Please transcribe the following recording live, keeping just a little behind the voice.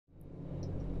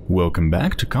Welcome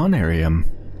back to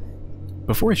Conarium.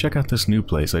 Before I check out this new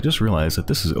place, I just realized that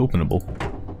this is openable.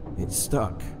 It's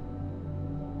stuck.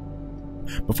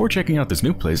 Before checking out this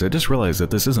new place, I just realized that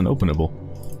this isn't openable.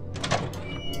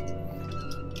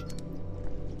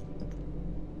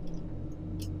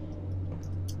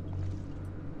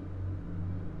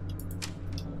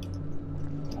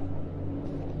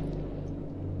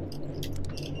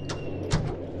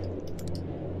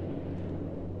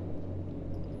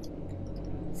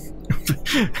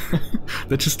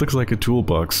 That just looks like a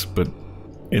toolbox, but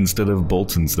instead of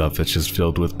bolts and stuff, it's just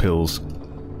filled with pills.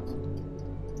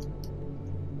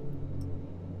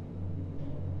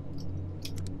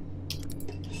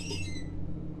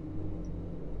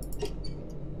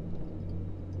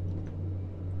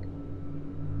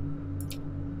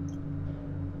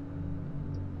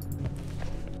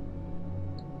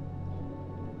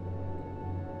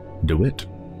 DeWitt.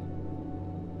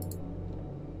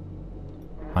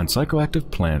 On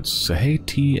psychoactive plants, Sahay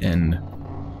T and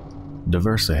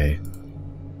Diversae.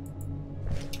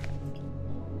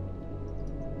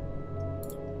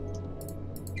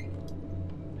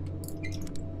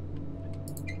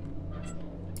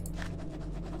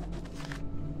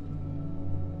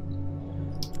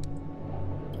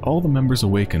 All the members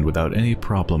awakened without any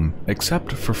problem,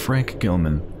 except for Frank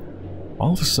Gilman.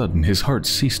 All of a sudden, his heart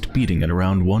ceased beating at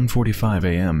around 1:45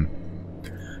 a.m.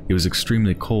 He was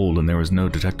extremely cold and there was no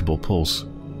detectable pulse.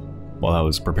 While I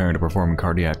was preparing to perform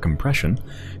cardiac compression,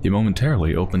 he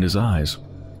momentarily opened his eyes.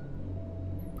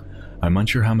 I'm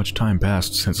unsure how much time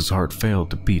passed since his heart failed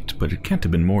to beat, but it can't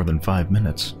have been more than 5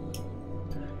 minutes.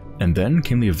 And then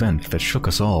came the event that shook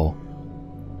us all.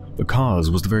 The cause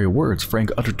was the very words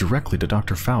Frank uttered directly to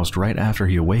Dr. Faust right after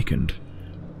he awakened.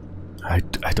 I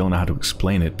don't know how to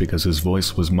explain it because his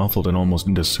voice was muffled and almost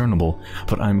indiscernible,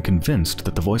 but I'm convinced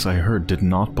that the voice I heard did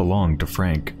not belong to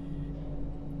Frank.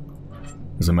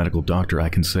 As a medical doctor, I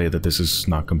can say that this is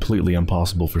not completely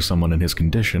impossible for someone in his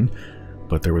condition,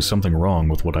 but there was something wrong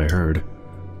with what I heard.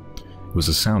 It was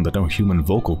a sound that no human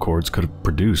vocal cords could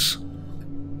produce.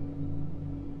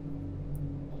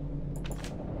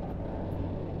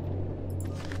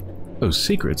 Oh,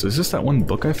 secrets. Is this that one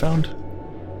book I found?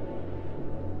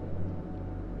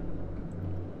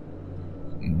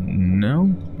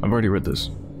 No? I've already read this.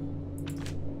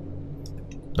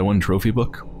 The one trophy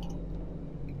book?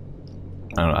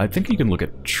 I don't know, I think you can look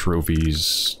at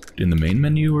trophies in the main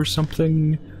menu or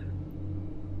something?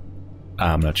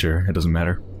 I'm not sure, it doesn't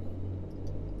matter.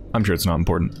 I'm sure it's not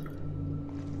important.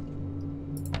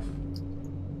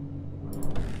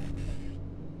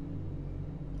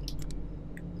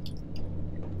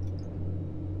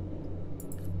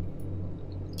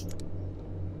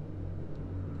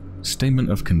 Statement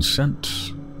of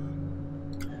consent.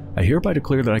 I hereby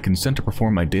declare that I consent to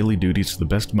perform my daily duties to the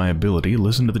best of my ability,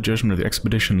 listen to the judgment of the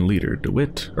expedition leader,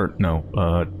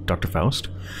 Dr. Faust,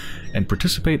 and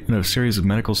participate in a series of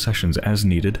medical sessions as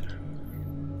needed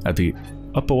at the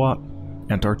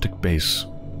Upawat Antarctic base.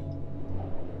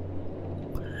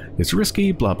 It's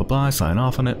risky, blah blah blah, sign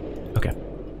off on it. Okay.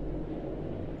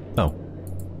 Oh.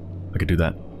 I could do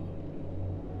that.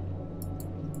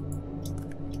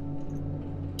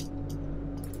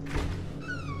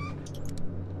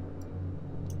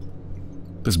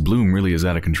 This bloom really is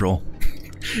out of control.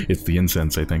 It's the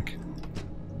incense, I think.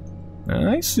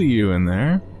 I see you in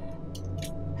there.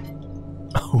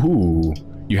 Ooh,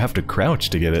 you have to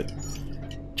crouch to get it.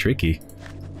 Tricky.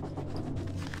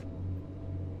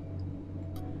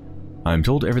 I'm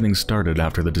told everything started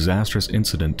after that disastrous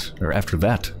incident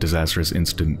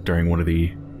during one of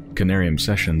the Conarium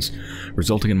sessions,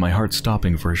 resulting in my heart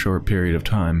stopping for a short period of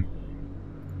time.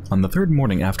 On the third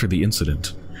morning after the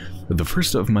incident, the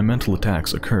first of my mental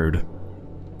attacks occurred.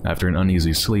 After an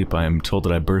uneasy sleep, I am told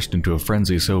that I burst into a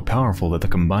frenzy so powerful that the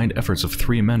combined efforts of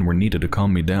 3 men were needed to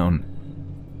calm me down.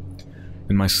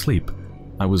 In my sleep,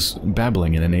 I was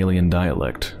babbling in an alien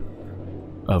dialect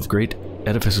of great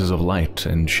edifices of light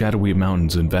and shadowy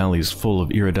mountains and valleys full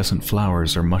of iridescent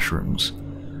flowers or mushrooms.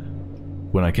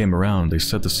 When I came around, they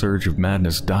said the surge of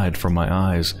madness died from my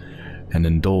eyes, and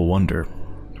in dull wonder,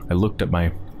 I looked at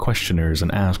my questioners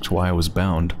and asked why I was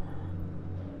bound.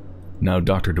 Now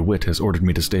Dr. DeWitt has ordered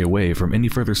me to stay away from any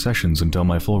further sessions until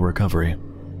my full recovery.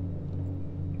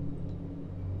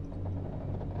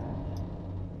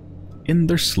 In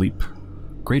their sleep,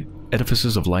 great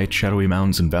edifices of light, shadowy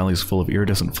mountains, and valleys full of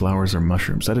iridescent flowers or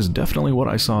mushrooms. That is definitely what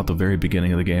I saw at the very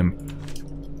beginning of the game.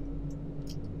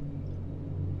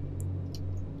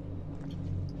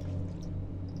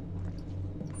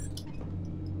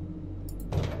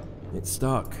 It's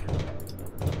stuck.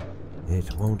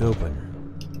 It won't open.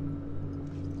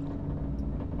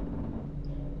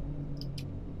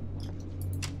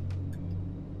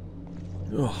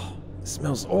 Oh, it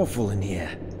smells awful in here.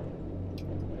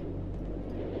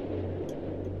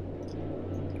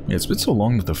 Yeah, it's been so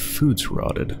long that the food's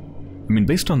rotted. I mean,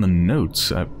 based on the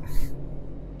notes,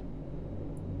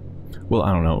 well,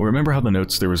 I don't know. Remember how the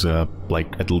notes, there was a,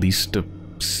 like, at least a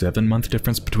 7-month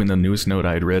difference between the newest note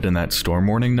I had read and that storm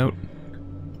warning note?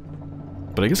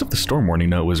 But I guess if the storm warning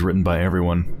note was written by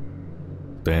everyone,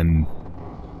 then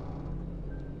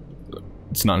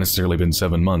it's not necessarily been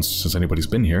 7 months since anybody's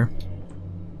been here.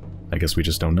 I guess we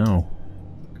just don't know.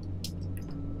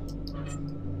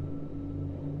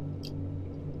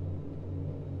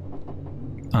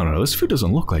 I don't know, this food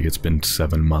doesn't look like it's been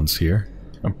 7 months here.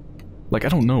 Like, I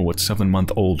don't know what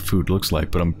 7-month-old food looks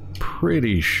like, but I'm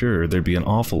pretty sure there'd be an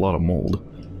awful lot of mold.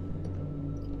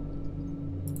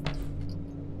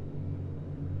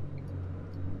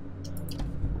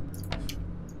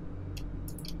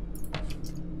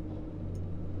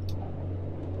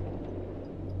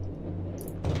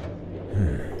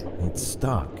 It's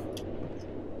stuck.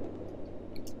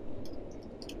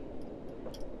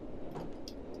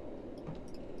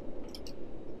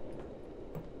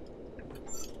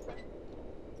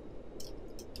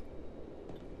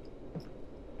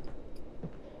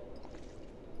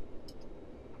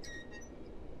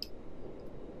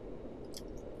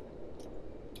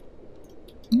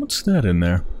 What's that in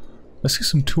there? I see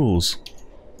some tools.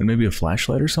 And maybe a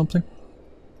flashlight or something?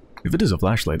 If it is a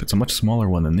flashlight, it's a much smaller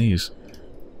one than these.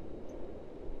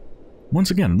 Once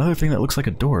again, another thing that looks like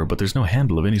a door, but there's no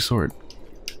handle of any sort.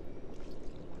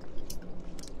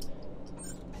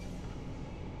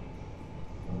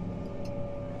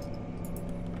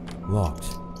 Locked.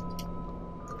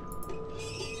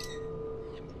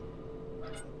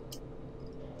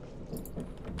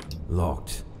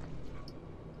 Locked.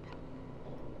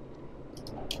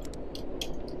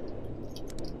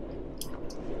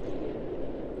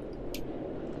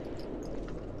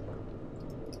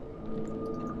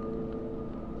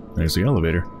 There's the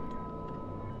elevator.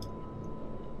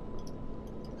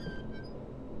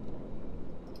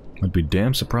 I'd be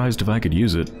damn surprised if I could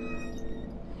use it.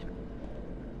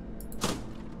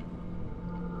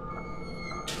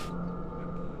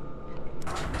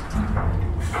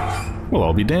 Well,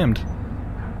 I'll be damned.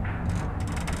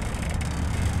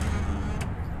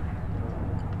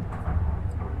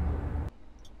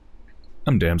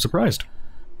 I'm damn surprised.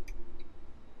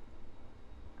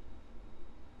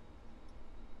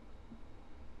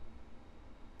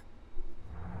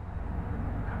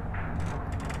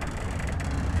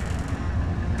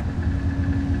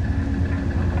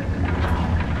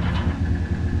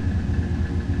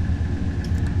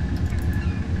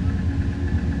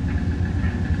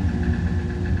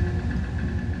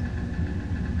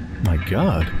 My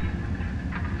God.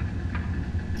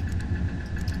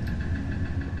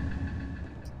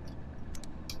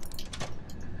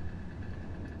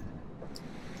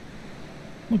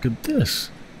 Look at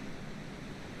this.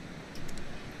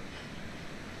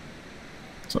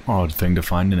 It's an odd thing to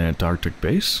find in an Antarctic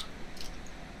base.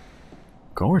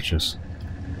 Gorgeous.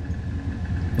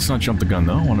 Let's not jump the gun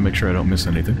though, I want to make sure I don't miss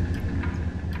anything.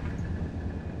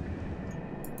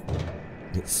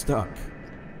 It's stuck.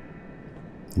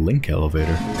 Link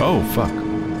elevator. Oh, fuck.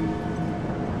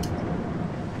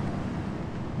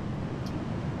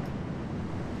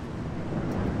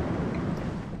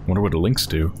 Wonder what it links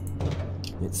to.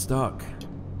 It's stuck.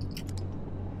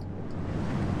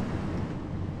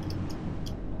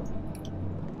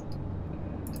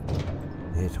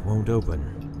 It won't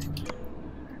open.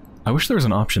 I wish there was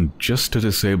an option just to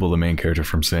disable the main character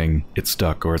from saying it's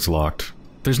stuck or it's locked.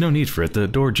 There's no need for it, the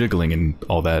door jiggling and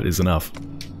all that is enough.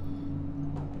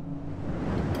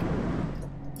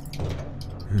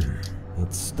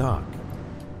 It's stuck.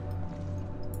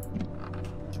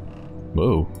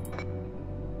 Whoa.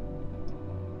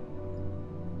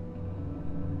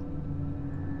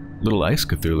 Little Ice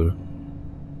Cthulhu.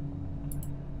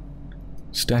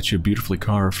 Statue beautifully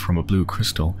carved from a blue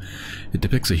crystal. It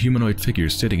depicts a humanoid figure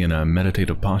sitting in a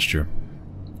meditative posture.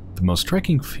 The most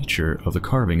striking feature of the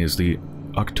carving is the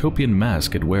octopian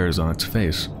mask it wears on its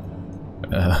face.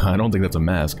 I don't think that's a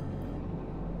mask.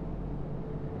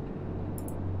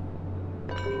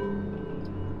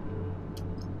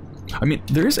 I mean,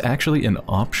 there is actually an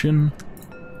option,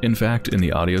 in fact, in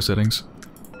the audio settings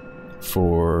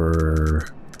for...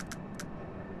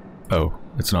 Oh,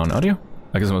 it's not on audio?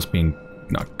 I guess it must be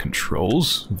not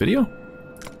controls, video?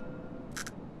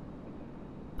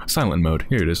 Silent mode,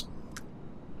 here it is.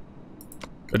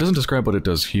 It doesn't describe what it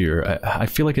does here. I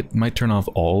feel like it might turn off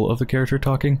all of the character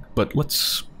talking, but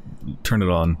let's turn it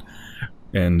on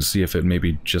and see if it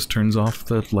maybe just turns off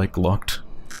the, like, locked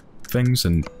things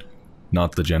and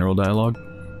not the general dialogue.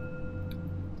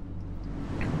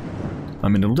 I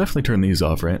mean, it'll definitely turn these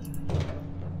off, right?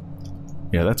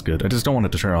 Yeah, that's good. I just don't want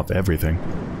it to turn off everything.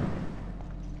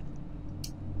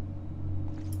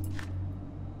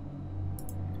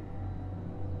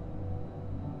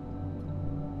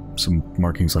 Some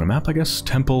markings on a map, I guess.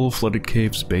 Temple, flooded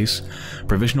caves, base.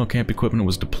 Provisional camp equipment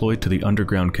was deployed to the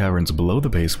underground caverns below the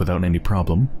base without any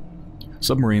problem.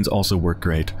 Submarines also work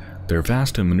great. They're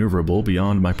vast and maneuverable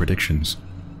beyond my predictions.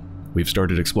 We've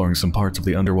started exploring some parts of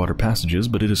the underwater passages,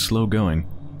 but it is slow going.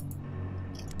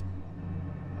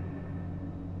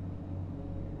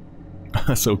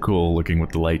 So cool looking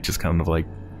with the light just kind of like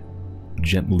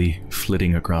gently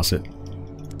flitting across it.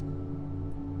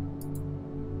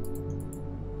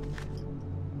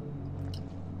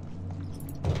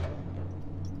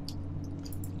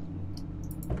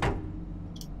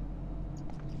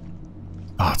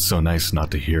 Oh, it's so nice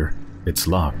not to hear. It's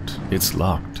locked. It's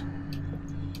locked.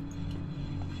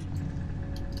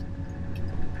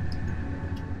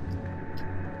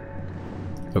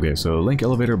 Okay, so link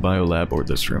elevator, biolab, or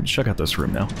this room. Let's check out this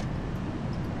room now.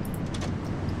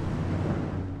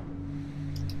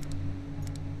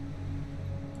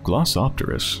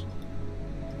 Glossopterus.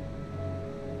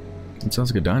 It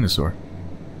sounds like a dinosaur.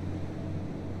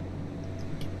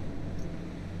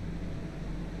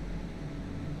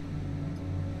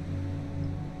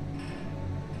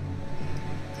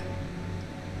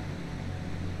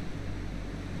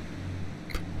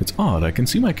 It's odd, I can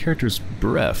see my character's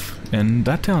breath, and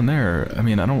that down there, I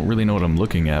mean, I don't really know what I'm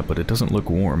looking at, but it doesn't look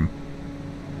warm.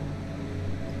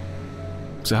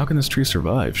 So how can this tree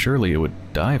survive? Surely it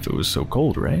would die if it was so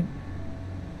cold, right?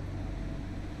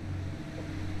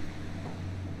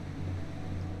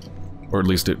 Or at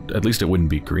least it wouldn't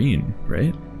be green,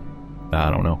 right?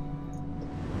 I don't know.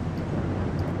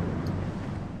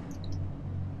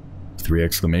 3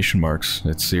 exclamation marks,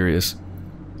 it's serious.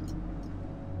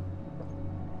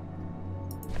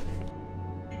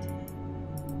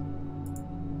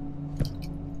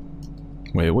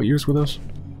 Wait, what years were those?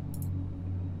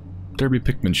 Derby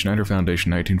Pickman, Schneider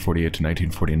Foundation, 1948 to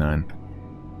 1949.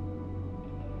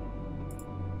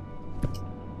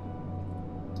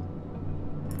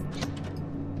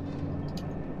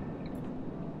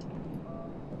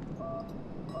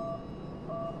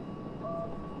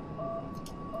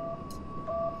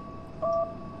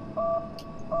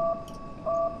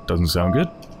 Doesn't sound good.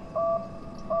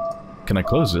 Can I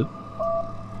close it?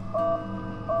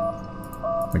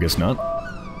 I guess not.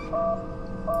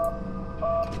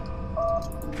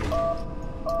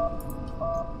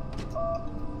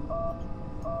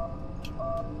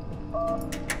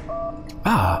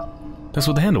 Ah! That's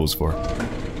what the handle was for.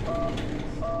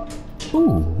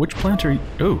 Ooh, which plant are you...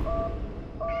 Oh.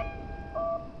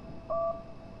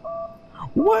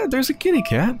 What? There's a kitty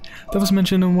cat? That was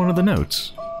mentioned in one of the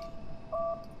notes.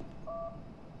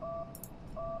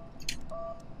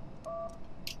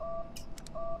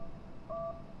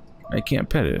 I can't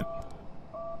pet it.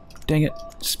 Dang it.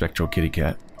 Spectral kitty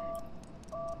cat.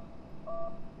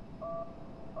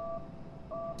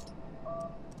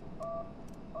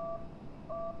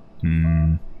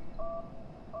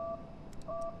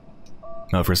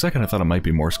 Now, for a second I thought it might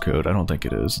be Morse code. I don't think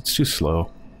it is. It's too slow.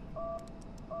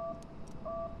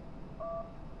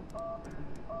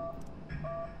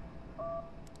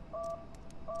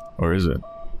 Or is it?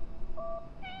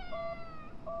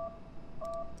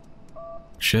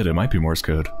 Shit, it might be Morse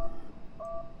code.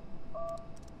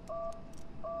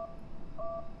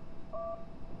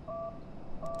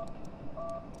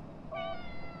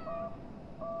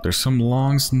 There's some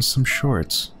longs and some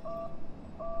shorts.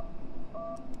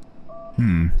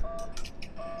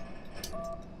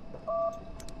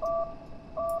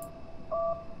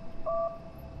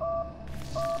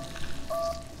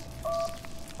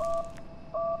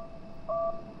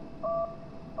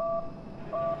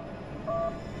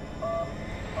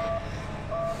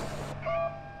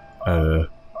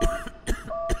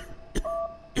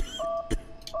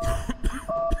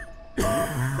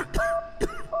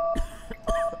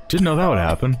 Didn't know that would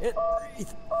happen.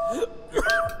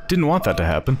 Didn't want that to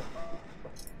happen.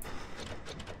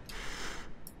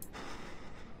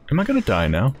 Am I gonna die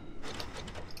now?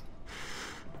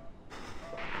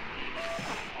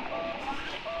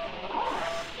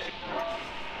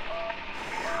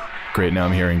 Great, now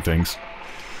I'm hearing things.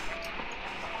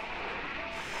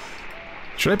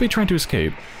 Should I be trying to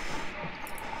escape?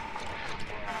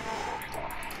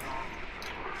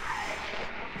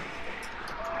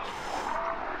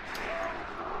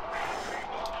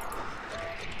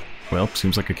 Well,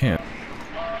 seems like I can't.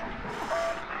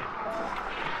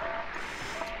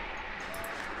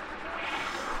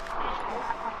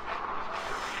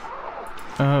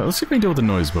 Let's see if I can deal with the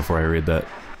noise before I read that.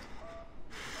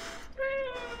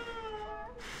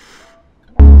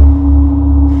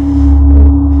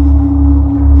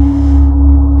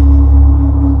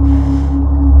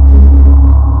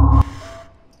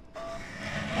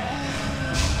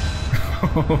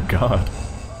 Oh god.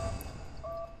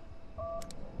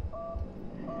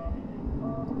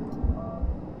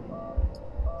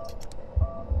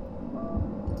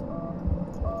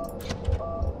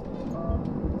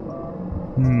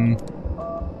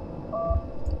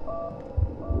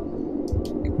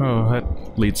 Oh, that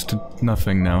leads to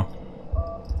nothing now.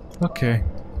 Okay.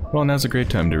 Well, now's a great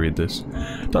time to read this.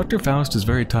 Dr. Faust is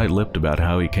very tight-lipped about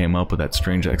how he came up with that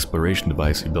strange exploration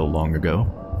device he built long ago.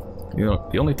 You know,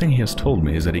 the only thing he has told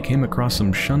me is that he came across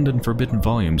some shunned and forbidden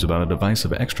volumes about a device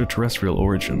of extraterrestrial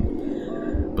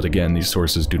origin. But again, these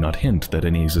sources do not hint that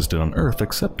any existed on Earth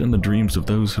except in the dreams of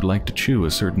those who like to chew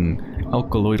a certain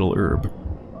alkaloidal herb.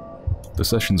 The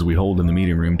sessions we hold in the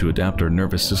meeting room to adapt our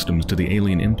nervous systems to the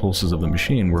alien impulses of the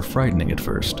machine were frightening at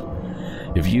first.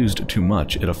 If used too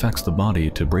much, it affects the body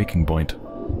to breaking point.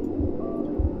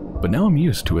 But now I'm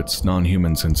used to its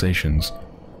non-human sensations.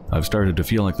 I've started to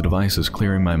feel like the device is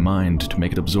clearing my mind to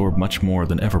make it absorb much more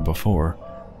than ever before.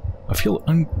 I feel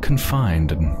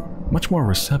unconfined and much more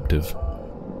receptive.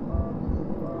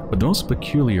 But the most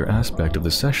peculiar aspect of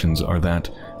the sessions are that,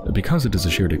 because it is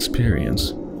a shared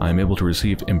experience, I am able to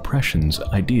receive impressions,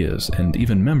 ideas, and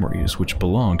even memories which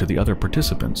belong to the other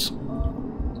participants.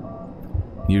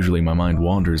 Usually my mind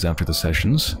wanders after the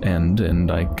sessions, and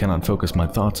I cannot focus my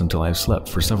thoughts until I have slept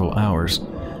for several hours.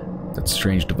 That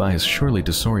strange device surely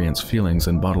disorients feelings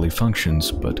and bodily functions,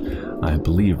 but I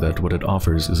believe that what it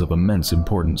offers is of immense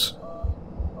importance.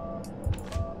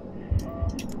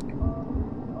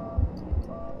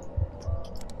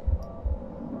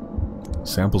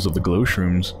 Samples of the glow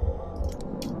shrooms.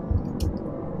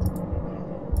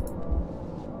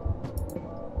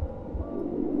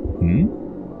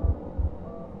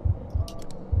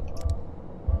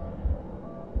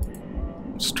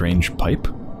 Strange pipe?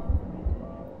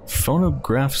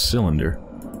 Phonograph cylinder.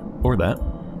 Or that.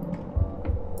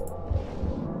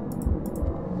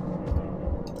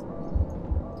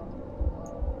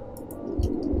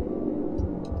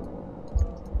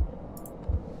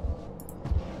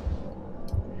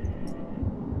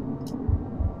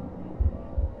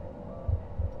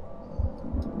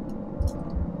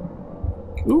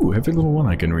 Ooh, every little one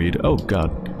I can read. Oh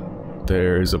god.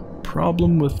 There's a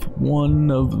problem with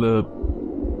one of the...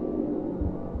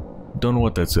 Don't know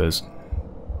what that says.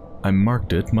 I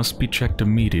marked it. Must be checked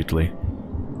immediately.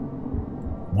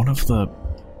 One of the...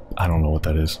 I don't know what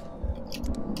that is.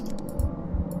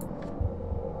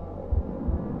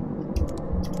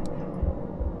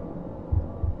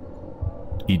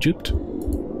 Egypt?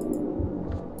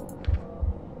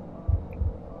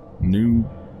 New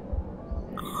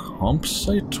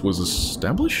campsite was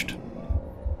established?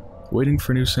 Waiting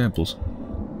for new samples.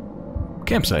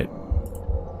 Campsite.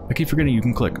 I keep forgetting you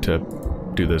can click to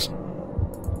do this.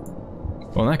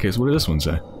 Well, in that case, what did this one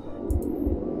say?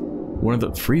 One of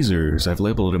the freezers. I've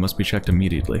labeled it. It must be checked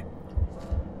immediately.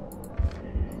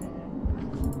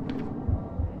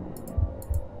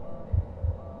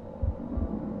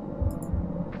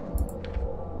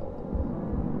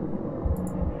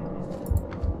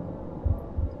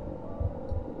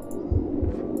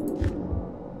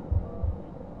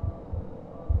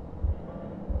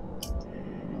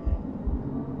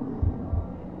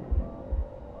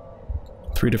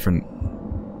 Three different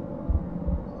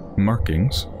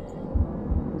markings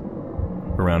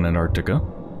around Antarctica.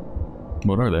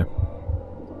 What are they?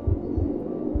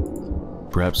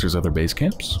 Perhaps there's other base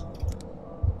camps?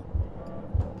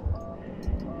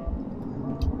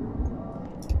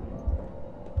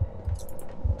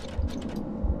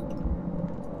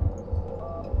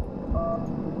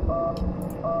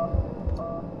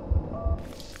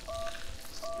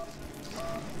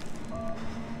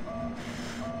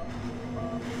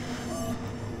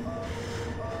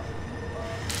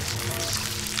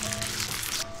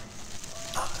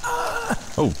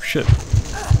 Oh, shit.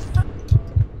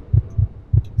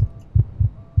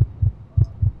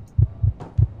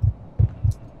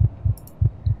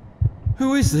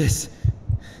 Who is this?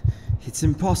 It's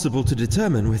impossible to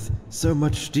determine with so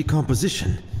much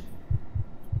decomposition.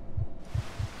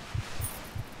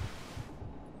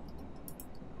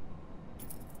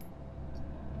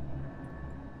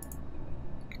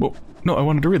 Whoa, no, I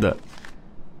wanted to read that.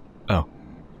 Oh.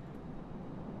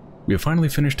 We have finally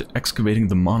finished excavating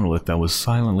the monolith that was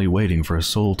silently waiting for a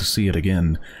soul to see it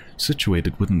again,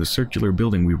 situated within the circular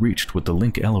building we reached with the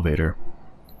link elevator.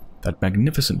 That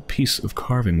magnificent piece of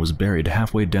carving was buried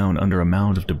halfway down under a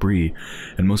mound of debris,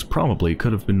 and most probably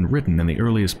could have been written in the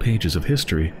earliest pages of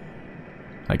history.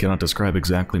 I cannot describe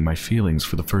exactly my feelings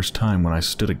for the first time when I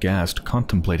stood aghast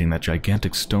contemplating that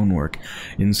gigantic stonework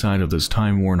inside of those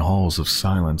time-worn halls of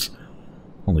silence.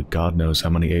 Only God knows how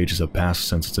many ages have passed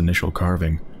since its initial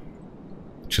carving.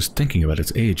 Just thinking about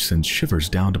its age sends shivers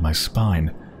down to my spine.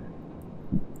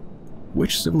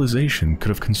 Which civilization could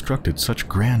have constructed such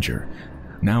grandeur,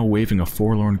 now waving a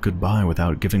forlorn goodbye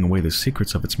without giving away the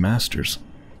secrets of its masters?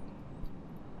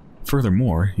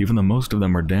 Furthermore, even though most of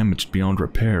them are damaged beyond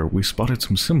repair, we spotted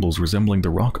some symbols resembling the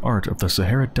rock art of the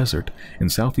Sahara Desert in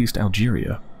southeast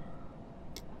Algeria.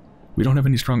 We don't have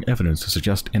any strong evidence to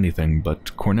suggest anything,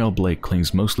 but Cornell Blake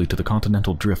clings mostly to the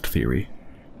continental drift theory.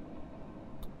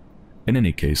 In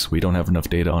any case, we don't have enough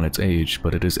data on its age,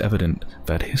 but it is evident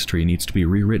that history needs to be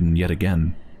rewritten yet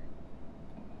again.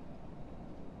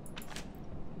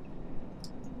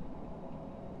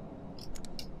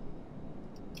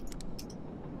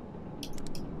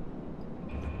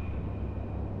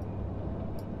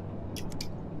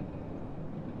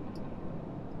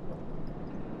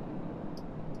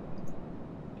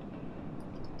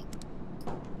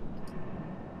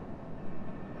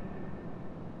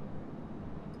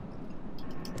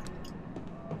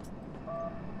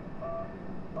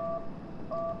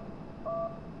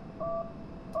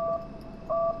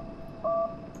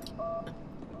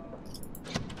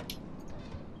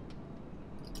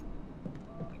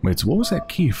 Wait, so what was that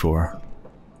key for?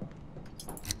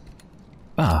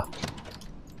 Ah.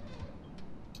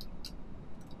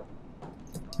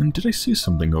 And did I see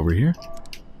something over here?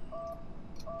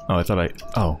 Oh, I thought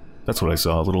oh, that's what I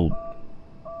saw. A little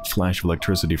flash of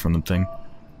electricity from the thing.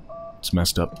 It's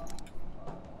messed up.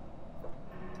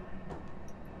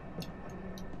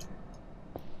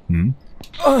 Hmm?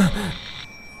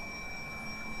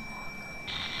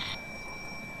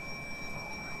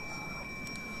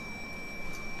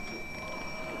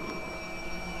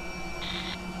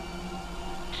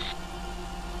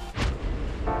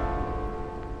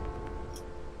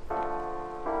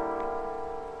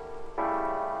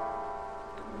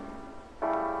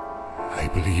 I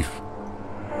believe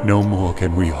no more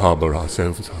can we harbor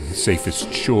ourselves on the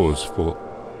safest shores, for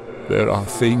there are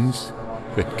things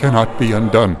that cannot be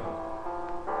undone.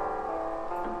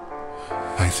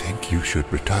 I think you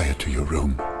should retire to your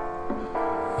room.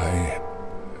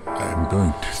 I'm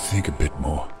going to think a bit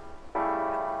more.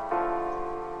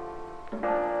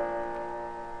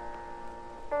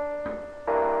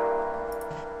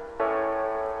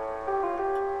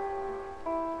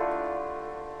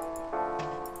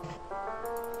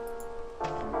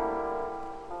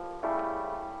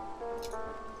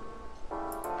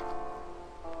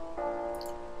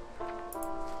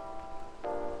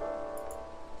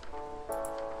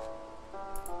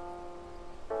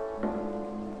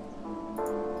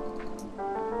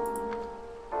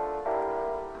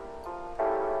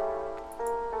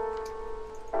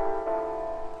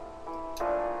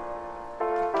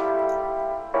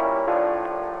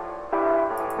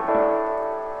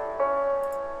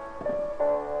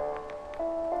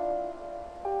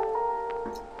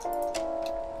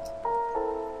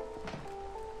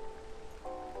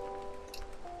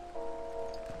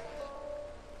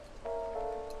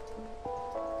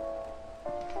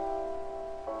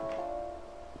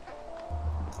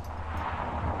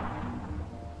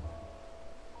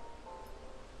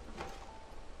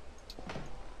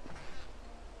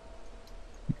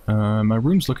 My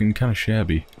room's looking kind of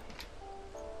shabby.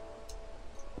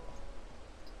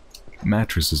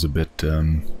 Mattress is a bit,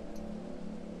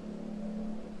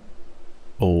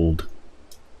 old.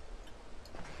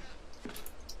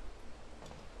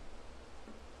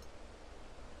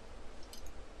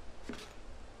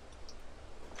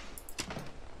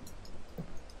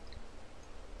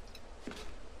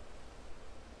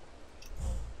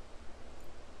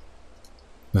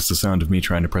 That's the sound of me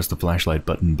trying to press the flashlight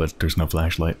button, but there's no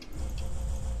flashlight.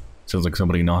 Sounds like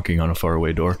somebody knocking on a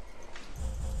faraway door.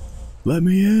 Let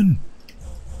me in!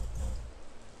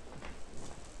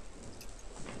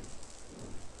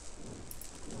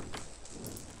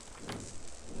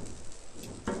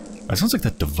 That sounds like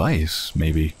that device,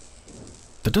 maybe.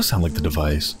 That does sound like the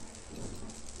device.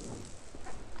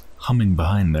 Humming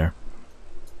behind there.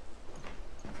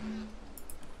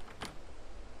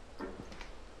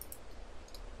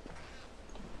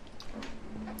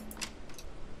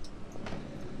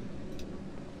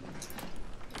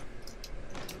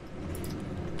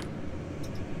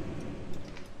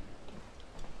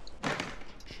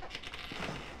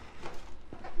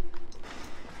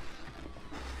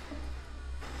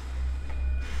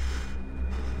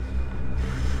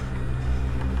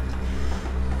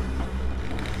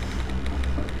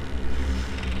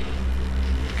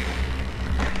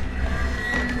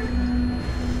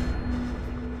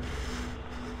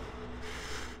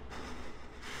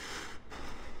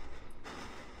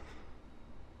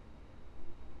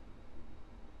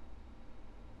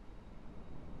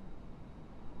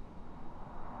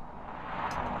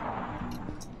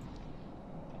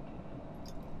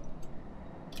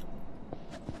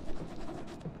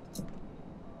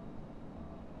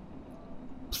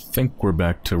 think we're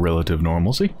back to relative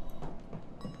normalcy.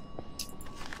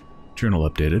 Journal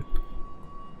updated.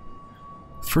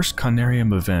 First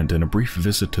Conarium event and a brief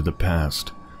visit to the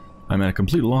past. I'm at a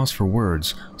complete loss for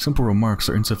words. Simple remarks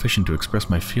are insufficient to express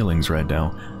my feelings right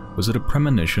now. Was it a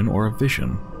premonition or a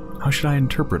vision? How should I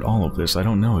interpret all of this? I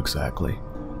don't know exactly.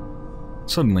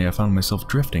 Suddenly I found myself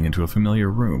drifting into a familiar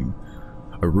room.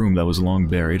 A room that was long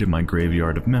buried in my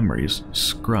graveyard of memories,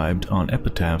 scribed on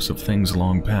epitaphs of things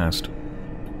long past.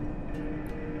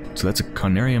 So that's a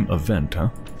Conarium event, huh?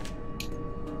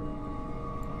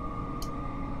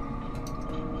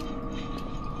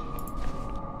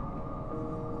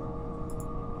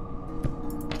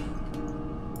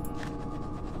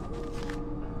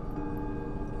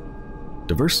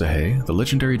 Diversae, the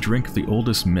legendary drink of the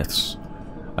oldest myths.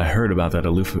 I heard about that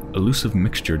elusive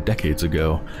mixture decades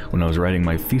ago when I was writing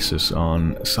my thesis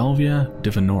on Salvia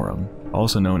divinorum,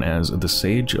 also known as the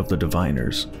Sage of the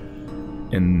Diviners.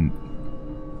 An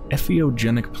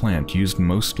entheogenic plant used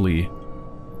mostly...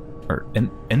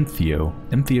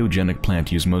 entheogenic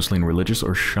plant used mostly in religious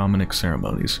or shamanic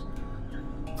ceremonies.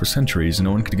 For centuries,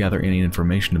 no one could gather any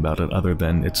information about it other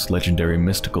than its legendary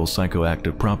mystical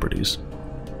psychoactive properties.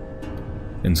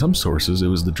 In some sources, it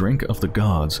was the drink of the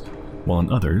gods, while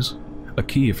in others, a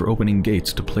key for opening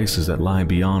gates to places that lie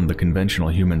beyond the conventional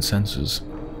human senses.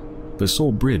 The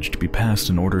sole bridge to be passed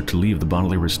in order to leave the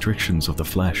bodily restrictions of the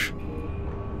flesh.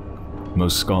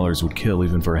 Most scholars would kill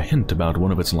even for a hint about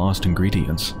one of its lost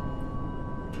ingredients.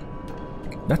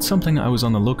 That's something I was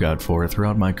on the lookout for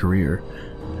throughout my career.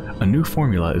 A new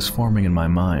formula is forming in my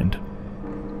mind.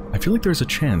 I feel like there's a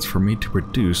chance for me to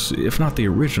produce, if not the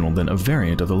original, then a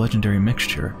variant of the legendary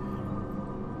mixture.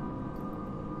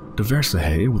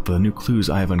 Diversae, with the new clues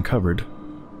I have uncovered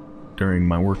during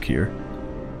my work here.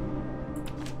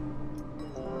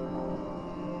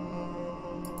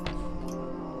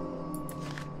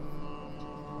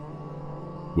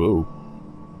 Whoa.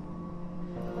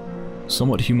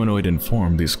 Somewhat humanoid in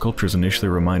form, these sculptures initially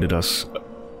reminded us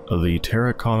of the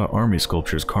terracotta army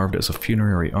sculptures carved as a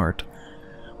funerary art,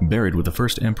 buried with the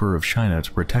first emperor of China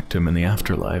to protect him in the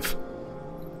afterlife.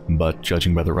 But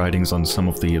judging by the writings on some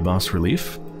of the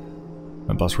bas-reliefs,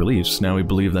 now we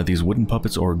believe that these wooden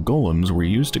puppets or golems were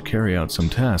used to carry out some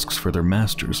tasks for their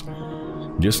masters,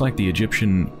 just like the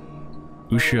Egyptian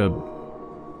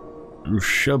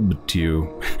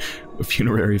Ushabtiu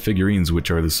funerary figurines,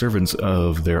 which are the servants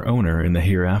of their owner in the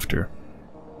hereafter.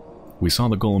 We saw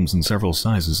the golems in several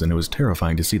sizes, and it was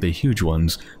terrifying to see the huge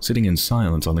ones sitting in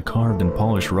silence on the carved and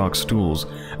polished rock stools,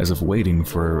 as if waiting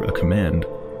for a command.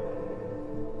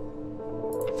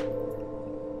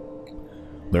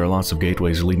 There are lots of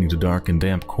gateways leading to dark and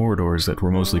damp corridors that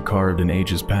were mostly carved in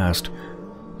ages past.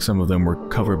 Some of them were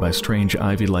covered by strange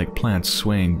ivy-like plants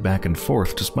swaying back and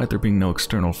forth despite there being no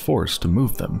external force to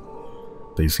move them.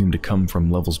 They seemed to come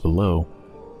from levels below,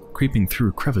 creeping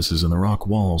through crevices in the rock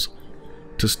walls.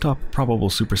 To stop probable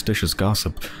superstitious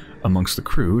gossip amongst the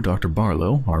crew, Dr.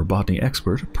 Barlow, our botany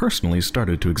expert, personally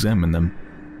started to examine them.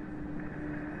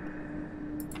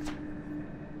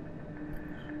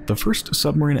 The first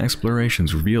submarine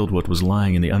explorations revealed what was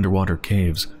lying in the underwater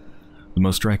caves. The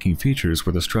most striking features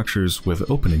were the structures with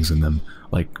openings in them,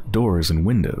 like doors and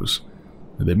windows.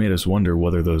 They made us wonder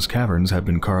whether those caverns had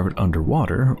been carved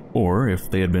underwater, or if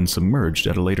they had been submerged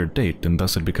at a later date and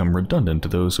thus had become redundant to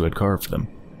those who had carved them.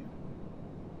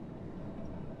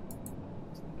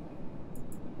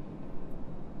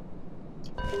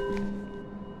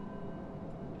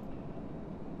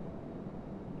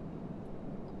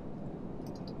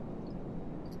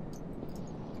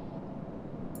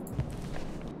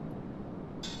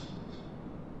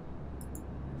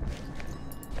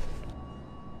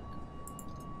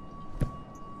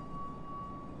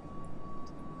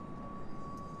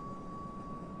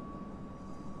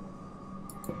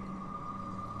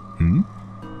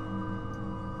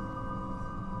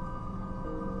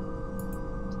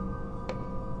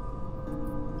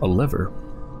 A lever.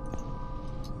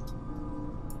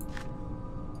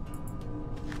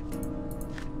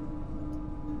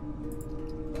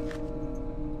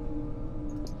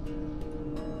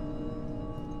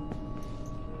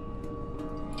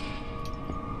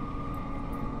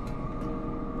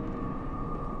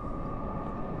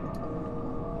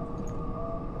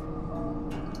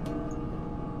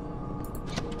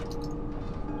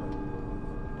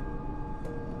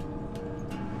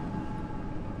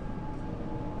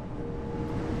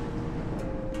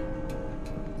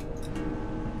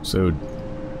 So,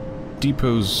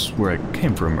 depot's where I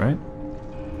came from, right?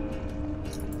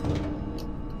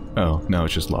 Oh, now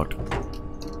it's just locked.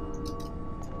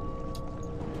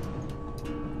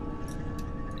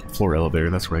 Floor elevator,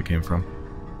 that's where I came from.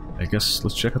 I guess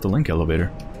let's check out the link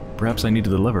elevator. Perhaps I needed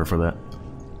the lever for that.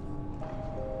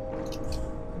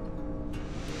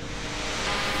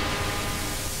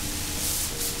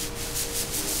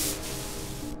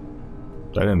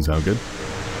 That didn't sound good.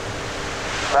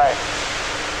 Right.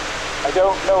 I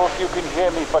don't know if you can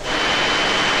hear me, but I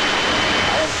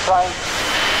am trying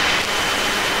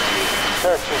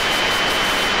searching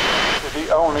is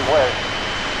the only way.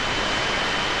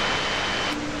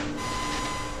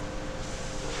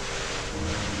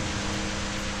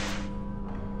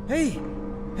 Hey!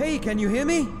 Hey, can you hear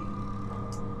me?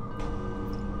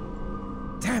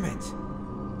 Damn it!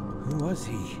 Who was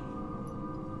he?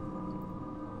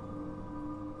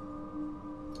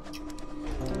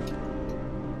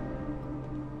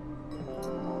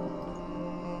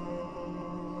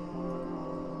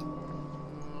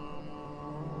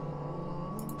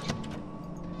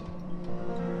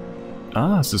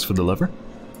 Ah, is this for the lever?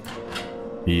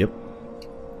 Yep.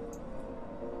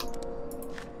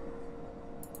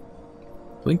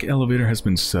 Link elevator has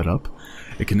been set up.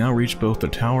 It can now reach both the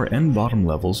tower and bottom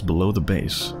levels below the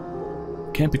base.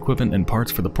 Camp equipment and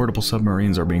parts for the portable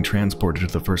submarines are being transported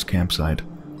to the first campsite.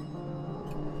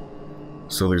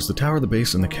 So there's the tower, the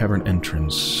base, and the cavern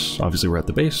entrance. Obviously we're at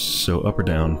the base, so up or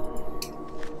down.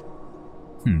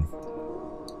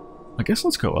 I guess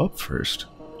let's go up first.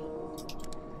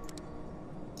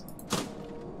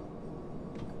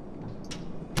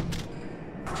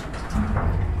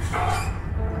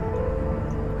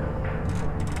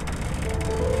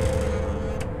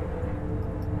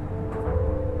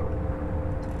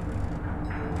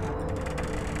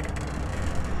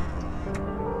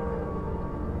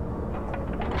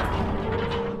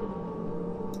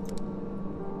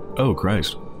 Oh,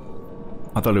 Christ.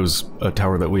 I thought it was a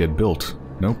tower that we had built.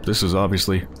 Nope, this is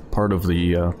obviously part of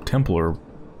the temple, or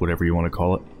whatever you want to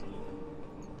call it.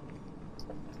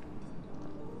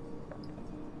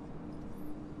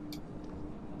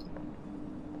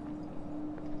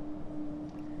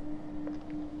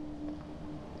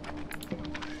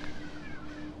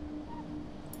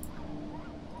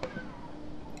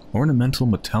 Ornamental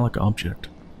metallic object.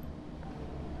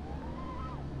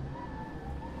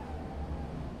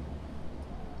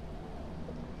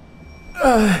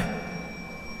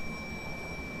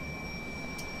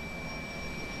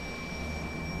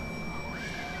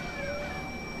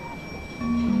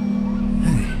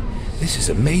 This is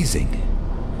amazing.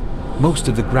 Most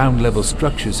of the ground-level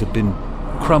structures have been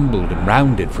crumbled and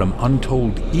rounded from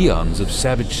untold eons of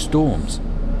savage storms,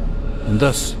 and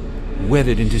thus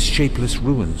weathered into shapeless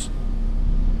ruins.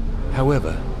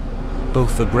 However,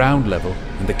 both the ground level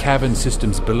and the cavern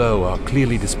systems below are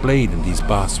clearly displayed in these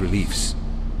bas-reliefs.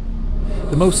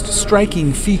 The most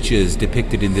striking features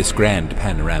depicted in this grand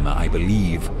panorama, I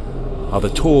believe, are the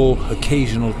tall,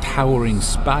 occasional towering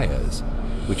spires,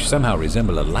 which somehow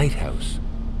resemble a lighthouse.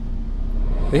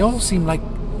 They all seem like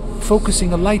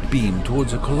focusing a light beam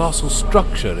towards a colossal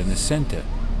structure in the center.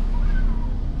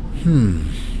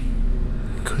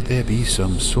 Could there be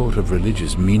some sort of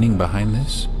religious meaning behind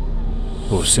this?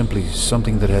 Or simply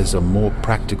something that has a more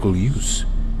practical use?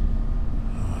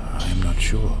 I'm not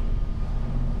sure.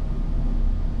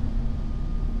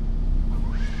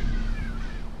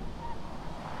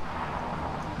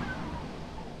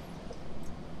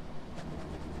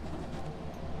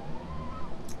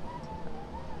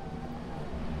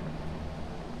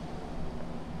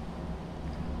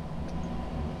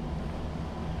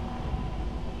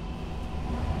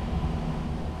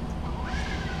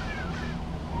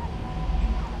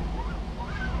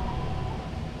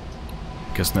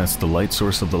 Guess that's the light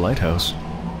source of the lighthouse.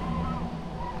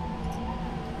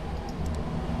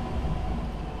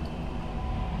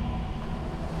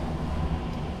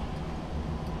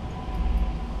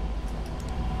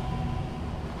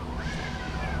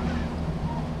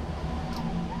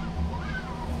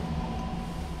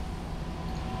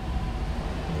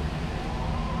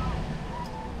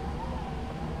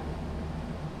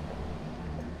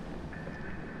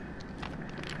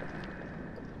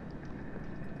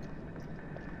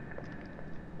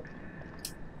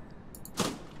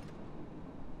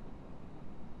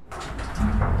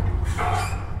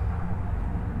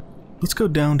 Let's go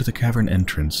down to the cavern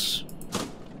entrance.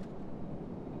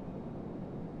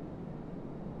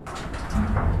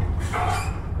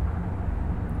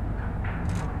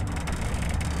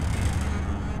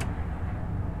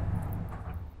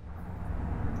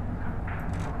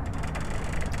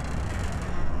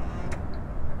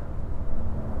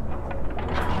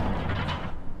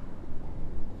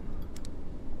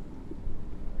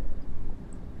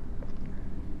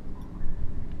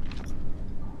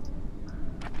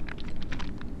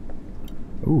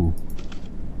 Ooh.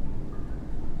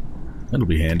 That'll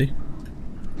be handy.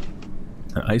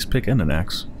 An ice pick and an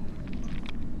axe.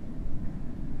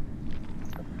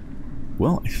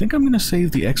 Well, I think I'm going to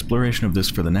save the exploration of this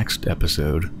for the next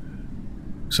episode.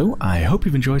 So, I hope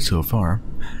you've enjoyed so far.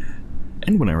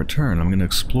 And when I return, I'm going to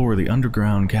explore the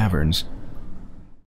underground caverns